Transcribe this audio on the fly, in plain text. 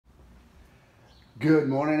Good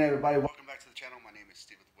morning, everybody. Welcome back to the channel. My name is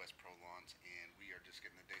Steve with West Pro Lawns, and we are just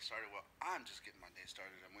getting the day started. Well, I'm just getting my day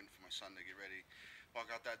started. I'm waiting for my son to get ready,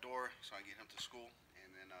 walk out that door so I can get him to school,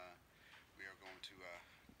 and then we are going to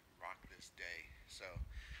rock this day. So,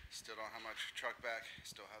 still don't have my truck back.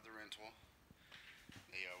 Still have the rental.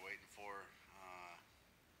 They are waiting for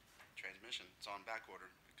transmission. It's on back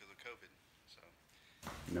order because of COVID. So,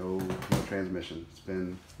 no transmission. It's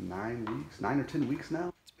been 9 weeks, 9 or 10 weeks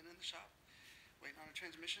now. It's been in the shop waiting on a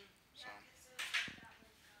transmission. So.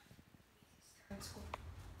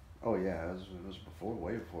 Oh yeah, it was before,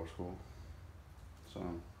 way before school. So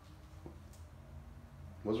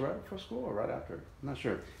was it right before school or right after? I'm not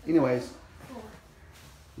sure. Anyways,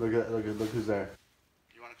 look who's there.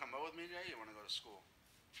 You want to come out with me today? Or you want to go to school?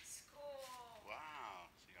 School. Wow,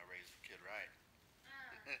 so you got to raise the kid right.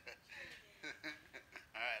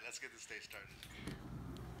 All right, let's get this day started.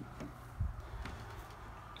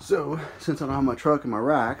 So, since I don't have my truck and my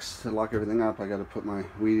racks to lock everything up, I got to put my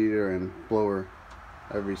weed eater and blower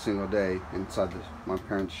every single day inside my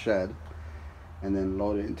parents' shed, and then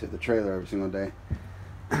load it into the trailer every single day.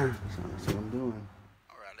 So that's what I'm doing.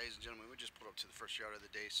 All right, ladies and gentlemen, we just pulled up to the first yard of the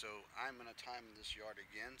day, so I'm gonna time this yard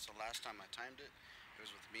again. So last time I timed it, it was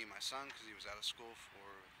with me and my son because he was out of school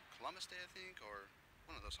for Columbus Day, I think, or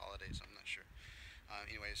one of those holidays. I'm not sure.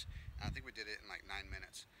 Anyways, I think we did it in like 9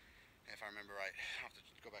 minutes, if I remember right. I'll have to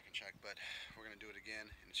go back and check, but we're gonna do it again,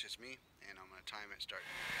 and it's just me, and I'm gonna time it. Start.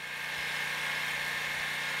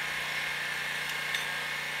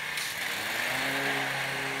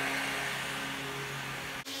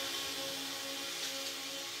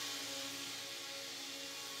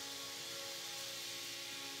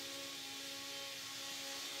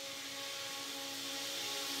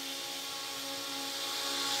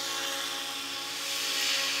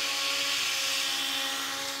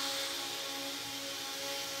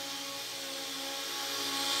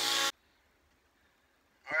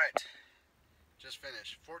 All right, just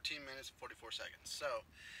finished. 14 minutes and 44 seconds. So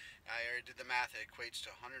I already did the math. It equates to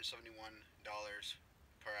 $171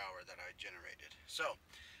 per hour that I generated. So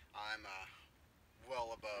I'm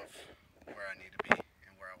well above where I need to be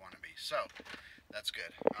and where I want to be. So that's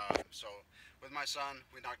good. So with my son,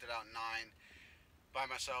 we knocked it out in 9. By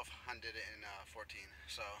myself, I did it in 14.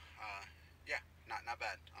 So yeah, not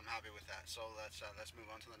bad. I'm happy with that. So let's move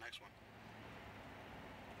on to the next one.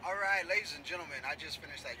 All right, ladies and gentlemen, I just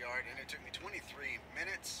finished that yard, and it took me 23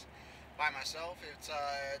 minutes by myself. It's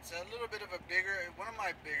a little bit of a one of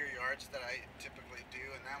my bigger yards that I typically do,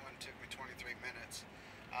 and that one took me 23 minutes.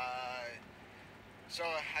 So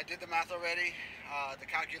I did the math already, the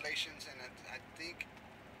calculations, and I think,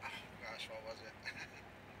 oh gosh, what was it?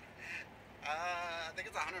 I think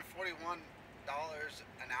it's $141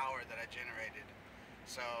 an hour that I generated.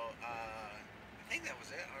 So I think that was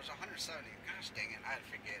it. Or it was 170. Gosh dang it, I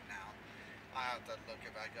forget now. I have to look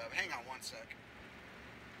it back up. Hang on one sec.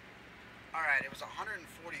 All right, it was $143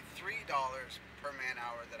 per man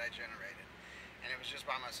hour that I generated, and it was just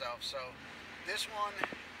by myself. So this one,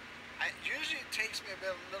 usually it takes me a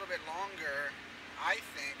little bit longer. I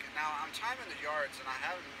think now I'm timing the yards, and I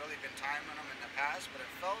haven't really been timing them in the past, but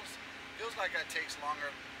it feels like it takes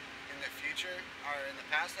longer in the future, or in the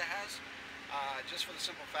past it has, just for the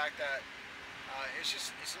simple fact that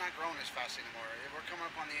it's not growing as fast anymore. We're coming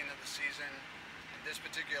up on the end of the season, and this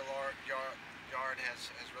particular yard has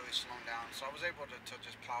really slowed down. So I was able to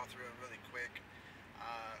just plow through it really quick.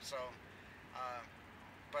 Uh,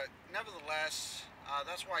 but nevertheless,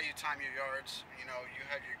 that's why you time your yards. You know, you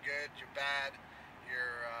have your good, your bad,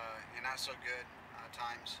 your not so good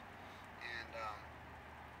times, and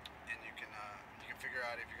you can figure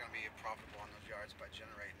out if you're going to be profitable on those yards by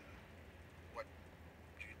generating what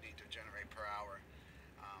you need to generate per hour,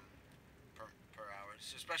 per hour,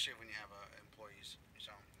 especially when you have employees. So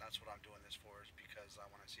that's what I'm doing this for, is because I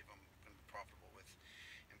want to see if I'm going to be profitable with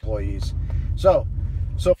employees. So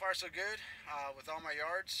far so good with all my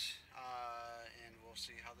yards, and we'll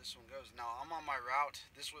see how this one goes. Now I'm on my route.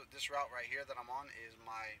 This route right here that I'm on is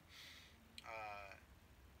my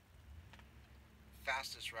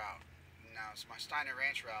fastest route. Now it's my Steiner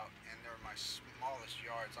Ranch route, and they're my smallest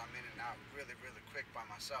yards. I'm in and out really quick by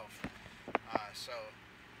myself. So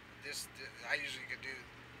I usually could do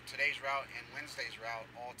today's route and Wednesday's route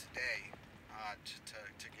all today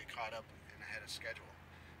to get caught up and ahead of schedule.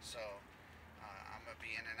 So I'm gonna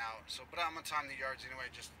be in and out. But I'm gonna time the yards anyway,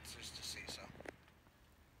 just to see. So,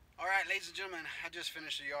 all right, ladies and gentlemen, I just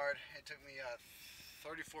finished the yard. It took me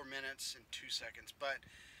 34 minutes and 2 seconds, but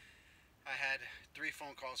I had 3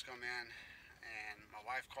 phone calls come in, and my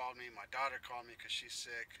wife called me, my daughter called me because she's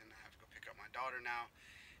sick, and I have to go pick up my daughter now.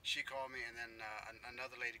 She called me, and then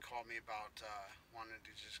another lady called me about wanting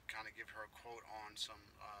to just kind of give her a quote on some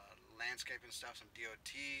landscaping stuff. Some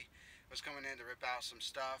DOT was coming in to rip out some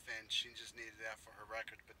stuff, and she just needed that for her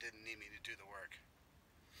record, but didn't need me to do the work.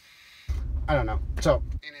 I don't know. So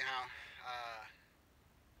anyhow,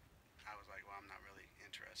 I was like, well, I'm not really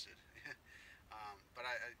interested. But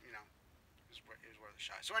it was worth a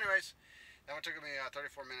shot. So anyways, that one took me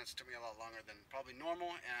 34 minutes. It took me a lot longer than probably normal,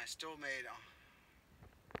 and I still made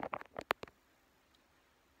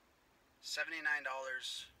 $79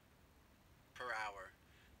 per hour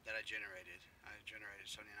that I generated. I generated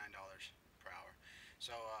 $79 per hour.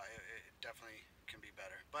 So it definitely can be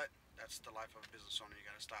better. But that's the life of a business owner. You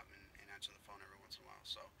got to stop and answer the phone every once in a while.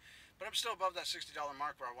 So, but I'm still above that $60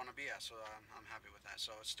 mark where I want to be at. So I'm happy with that.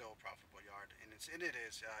 So it's still a profitable yard, and it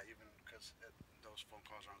is even because those phone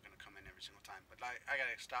calls aren't going to come in every single time. But I got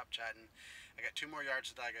to stop chatting. I got 2 more yards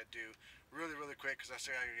that I got to do really quick because I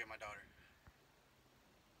still got to get my daughter.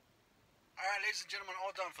 Alright, ladies and gentlemen,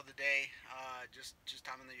 all done for the day. Just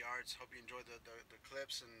timing the yards. Hope you enjoyed the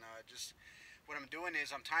clips. And just what I'm doing is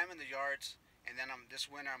I'm timing the yards, and then this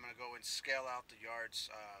winter I'm going to go and scale out the yards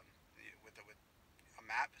with a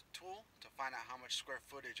map tool to find out how much square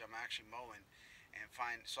footage I'm actually mowing, and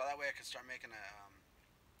so that way I can start making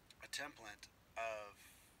a template of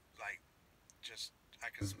like just I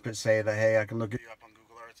can say that, hey, I can look you up on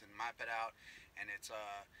Google Earth and map it out, and it's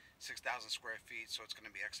 6,000 square feet, so it's going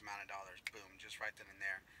to be X amount of dollars. Boom, just right then and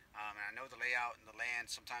there. And I know the layout and the land.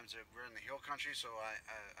 Sometimes we're in the hill country, so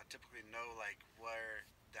I typically know like where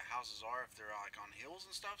the houses are if they're like on hills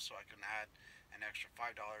and stuff, so I can add an extra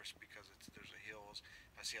 $5 because there's a hills.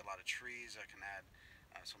 If I see a lot of trees, I can add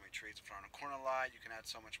so many trees. If you're on a corner lot, you can add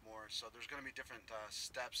so much more. So there's going to be different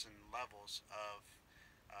steps and levels of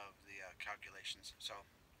the calculations. So,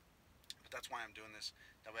 but that's why I'm doing this.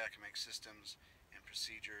 That way I can make systems and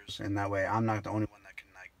procedures, and that way I'm not the only one that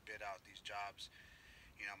can like bid out these jobs.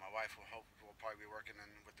 You know, my wife will probably be working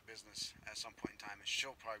with the business at some point in time, and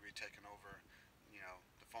she'll probably be taking over,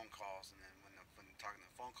 the phone calls. And then when talking to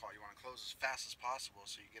the phone call, you want to close as fast as possible,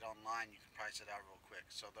 so you get online, you can price it out real quick.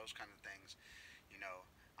 So those kind of things,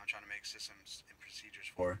 I'm trying to make systems and procedures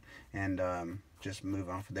for, and just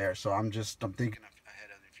move on from there. So I'm thinking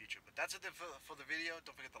ahead of the future. But that's it for the video.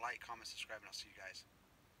 Don't forget to like, comment, subscribe, and I'll see you guys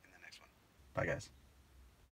in the next one. Bye, guys.